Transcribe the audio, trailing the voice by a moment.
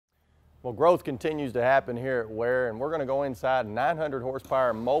Well, growth continues to happen here at WARE, and we're going to go inside 900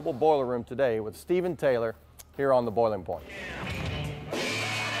 horsepower mobile boiler room today with Stephen Taylor here on the Boiling Point.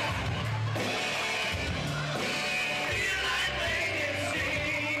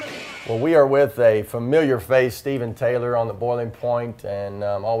 Well, we are with a familiar face, Stephen Taylor, on the Boiling Point, and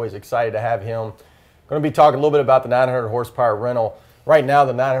I'm always excited to have him. Going to be talking a little bit about the 900 horsepower rental. Right now,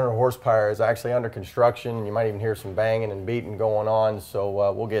 the 900 horsepower is actually under construction. You might even hear some banging and beating going on,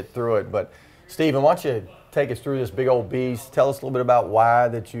 so we'll get through it. But Stephen, why don't you take us through this big old beast? Tell us a little bit about why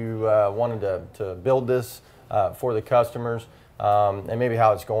that you wanted to build this for the customers, and maybe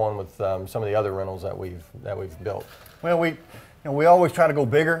how it's going with some of the other rentals that we've built. Well, we always try to go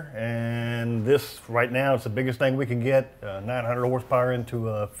bigger, and this right now it's the biggest thing we can get, 900 horsepower into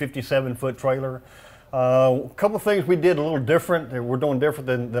a 57-foot trailer. A couple of things we did a little different, that we're doing different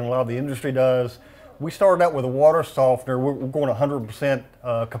than a lot of the industry does. We started out with a water softener. We're going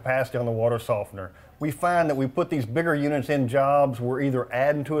 100% capacity on the water softener. We find that we put these bigger units in jobs, we're either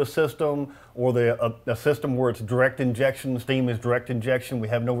adding to a system or a system where it's direct injection, steam is direct injection, we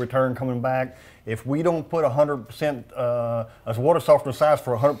have no return coming back. If we don't put 100% as water softener size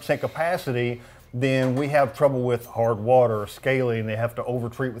for 100% capacity, then we have trouble with hard water, scaling, they have to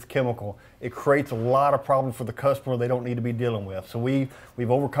over-treat with chemical. It creates a lot of problems for the customer they don't need to be dealing with. So we've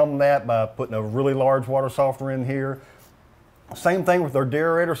overcome that by putting a really large water softener in here. Same thing with our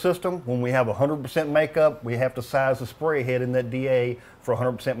deaerator system. When we have 100% makeup, we have to size the spray head in that DA for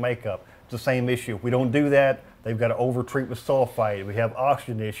 100% makeup. It's the same issue. If we don't do that, they've got to over-treat with sulfite. We have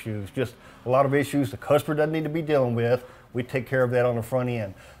oxygen issues, just a lot of issues the customer doesn't need to be dealing with. We take care of that on the front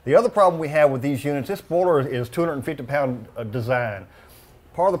end. The other problem we have with these units, this boiler is 250-pound design.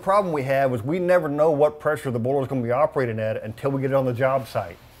 Part of the problem we have is we never know what pressure the boiler is going to be operating at until we get it on the job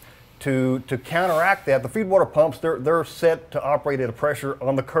site. To counteract that, the feed water pumps, they're set to operate at a pressure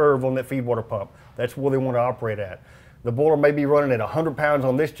on the curve on that feed water pump. That's where they want to operate at. The boiler may be running at 100 pounds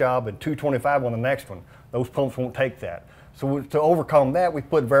on this job and 225 on the next one. Those pumps won't take that. So to overcome that, we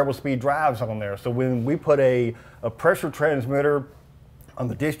put variable speed drives on there. So when we put a pressure transmitter on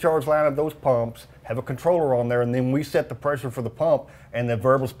the discharge line of those pumps, have a controller on there, and then we set the pressure for the pump, and the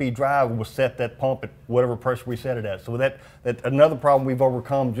variable speed drive will set that pump at whatever pressure we set it at. So that's another problem we've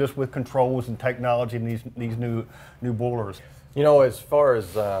overcome just with controls and technology in these new boilers. You know, as far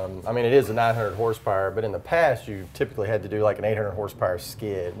as, I mean, it is a 900 horsepower, but in the past you typically had to do like an 800 horsepower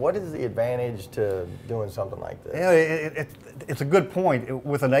skid. What is the advantage to doing something like this? Yeah, it's a good point.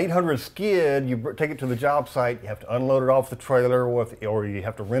 With an 800 skid, you take it to the job site, you have to unload it off the trailer, or you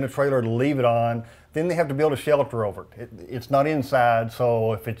have to rent a trailer to leave it on. Then they have to build a shelter over it. It's not inside,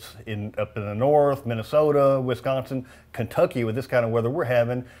 so if it's up in the north, Minnesota, Wisconsin, Kentucky, with this kind of weather we're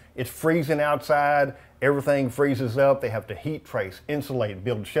having, it's freezing outside, everything freezes up, they have to heat trace, insulate,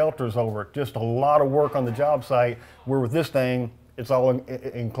 build shelters over it. Just a lot of work on the job site, where with this thing, it's all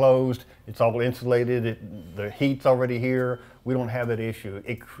enclosed, it's all insulated, the heat's already here, we don't have that issue.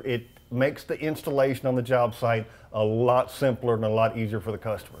 It makes the installation on the job site a lot simpler and a lot easier for the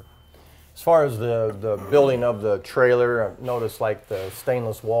customer. As far as the building of the trailer, I've noticed like the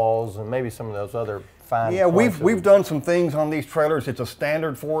stainless walls and maybe some of those other fine. Yeah, we've done some things on these trailers. It's a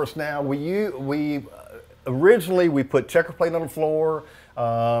standard for us now. Originally we put checker plate on the floor,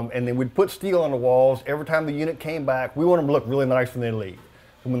 and then we'd put steel on the walls. Every time the unit came back, we want them to look really nice when they leave.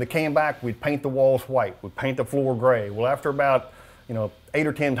 And when they came back, we'd paint the walls white. We'd paint the floor gray. Well, after about 8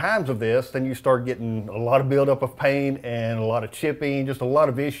 or 10 times of this, then you start getting a lot of buildup of paint and a lot of chipping, just a lot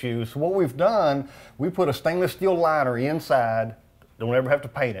of issues. So what we've done, we put a stainless steel liner inside. Don't ever have to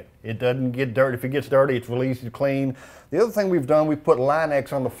paint it. It doesn't get dirty. If it gets dirty, it's real easy to clean. The other thing we've done, we put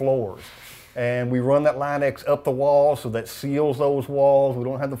Line-X on the floors. And we run that Line-X up the wall, so that seals those walls. We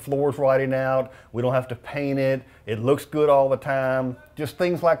don't have the floors rotting out. We don't have to paint it. It looks good all the time. Just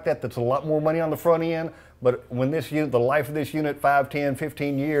things like that. That's a lot more money on the front end. But when this unit, the life of this unit, 5, 10,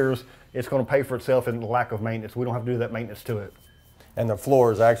 15 years, it's going to pay for itself in the lack of maintenance. We don't have to do that maintenance to it. And the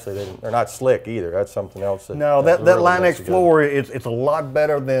floors actually, they're not slick either. That's something else. No, that really Line-X floor, it's a lot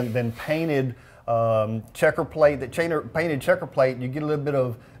better than painted checker plate. Painted checker plate, you get a little bit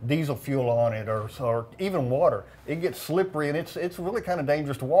of diesel fuel on it, or even water. It gets slippery, and it's really kind of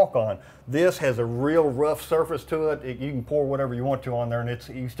dangerous to walk on. This has a real rough surface to it. You can pour whatever you want to on there,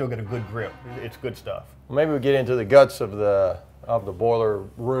 and you still get a good grip. It's good stuff. Well, maybe we get into the guts of the boiler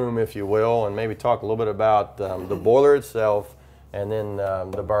room, if you will, and maybe talk a little bit about the boiler itself, and then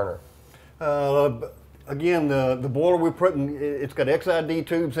the burner. Again, the boiler we're putting, it's got XID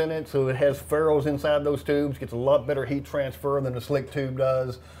tubes in it, so it has ferrules inside those tubes. Gets a lot better heat transfer than a slick tube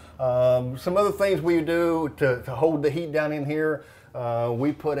does. Some other things we do to hold the heat down in here,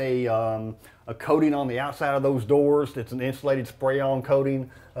 We put a coating on the outside of those doors. It's an insulated spray-on coating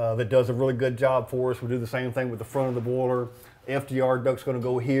that does a really good job for us. We do the same thing with the front of the boiler. FDR duct's going to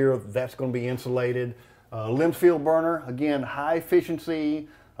go here. That's going to be insulated. Lens field burner, again, high efficiency,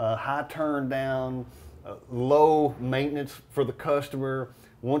 high turn down, low maintenance for the customer.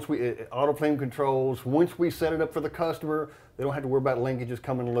 Once we auto flame controls, once we set it up for the customer, they don't have to worry about linkages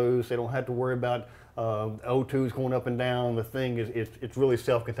coming loose. They don't have to worry about O2s going up and down. The thing is, it's really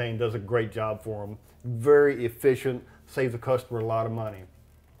self-contained, does a great job for them. Very efficient, saves the customer a lot of money.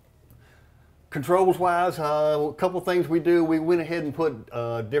 Controls wise, a couple things we do. We went ahead and put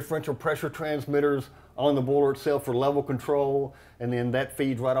differential pressure transmitters on the boiler itself for level control, and then that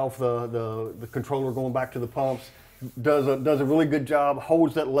feeds right off the controller going back to the pumps. Does a really good job,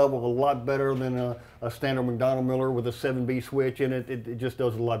 holds that level a lot better than a standard McDonald Miller with a 7B switch in it. It just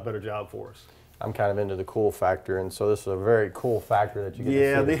does a lot better job for us. I'm kind of into the cool factor, and so this is a very cool factor that you get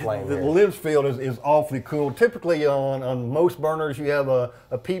to see the flame the lens field is awfully cool. Typically on most burners you have a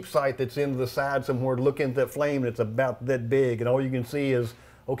peep sight that's into the side somewhere to look into that flame, and it's about that big, and all you can see is,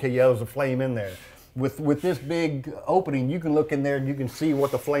 okay, yeah, there's a flame in there. With this big opening, you can look in there and you can see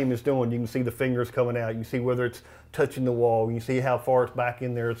what the flame is doing. You can see the fingers coming out. You can see whether it's touching the wall. You can see how far it's back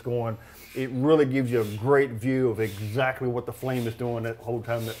in there it's going. It really gives you a great view of exactly what the flame is doing that whole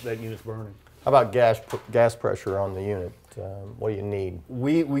time that unit's burning. How about gas pressure on the unit? What do you need?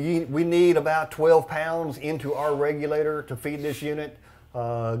 We need about 12 pounds into our regulator to feed this unit.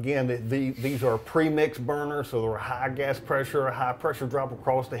 Again, these are pre-mixed burners, so they're high gas pressure, high pressure drop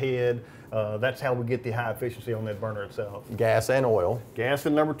across the head. That's how we get the high efficiency on that burner itself. Gas and oil. Gas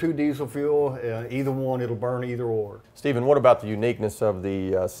and number 2 diesel fuel, either one, it'll burn either or. Stephen, what about the uniqueness of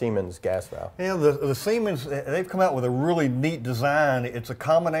the Siemens gas valve? Yeah, the Siemens, they've come out with a really neat design. It's a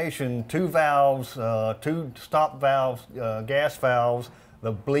combination, 2 valves, 2 stop valves, gas valves,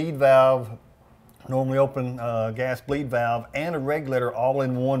 the bleed valve, normally open gas bleed valve, and a regulator all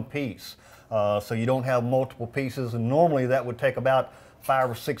in one piece. So you don't have multiple pieces, and normally that would take about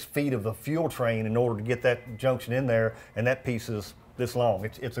 5 or 6 feet of the fuel train in order to get that junction in there, and that piece is this long.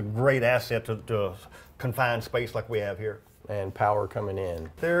 It's a great asset to confined space like we have here. And power coming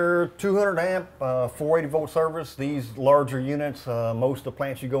in? They're 200 amp, 480 volt service. These larger units, most of the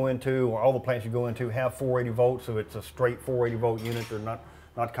plants you go into, or all the plants you go into, have 480 volts, so it's a straight 480 volt unit. They're not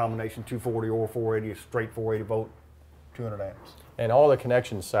combination 240 or 480, it's straight 480 volt, 200 amps. And all the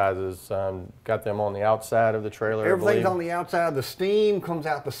connection sizes, got them on the outside of the trailer? Everything's on the outside. The steam comes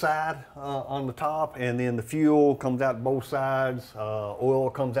out the side on the top, and then the fuel comes out both sides. Oil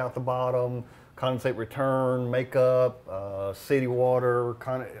comes out the bottom. Condensate return, makeup, city water,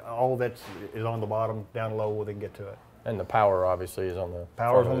 all that is on the bottom, down low where they can get to it. And the power obviously is on the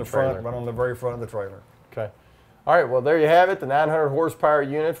power's on the front, right on the very front of the trailer. Okay. All right, well, there you have it, the 900 horsepower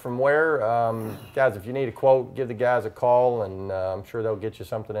unit from WARE. Guys, if you need a quote, give the guys a call, and I'm sure they'll get you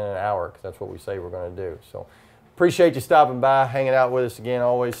something in an hour, because that's what we say we're going to do. So appreciate you stopping by, hanging out with us again,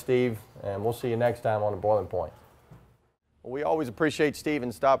 always, Steve, and we'll see you next time on The Boiling Point. Well, we always appreciate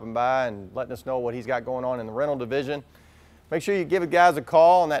Steven stopping by and letting us know what he's got going on in the rental division. Make sure you give the guys a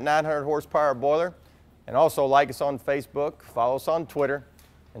call on that 900 horsepower boiler, and also like us on Facebook, follow us on Twitter,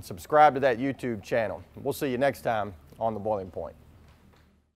 and subscribe to that YouTube channel. We'll see you next time on The Boiling Point.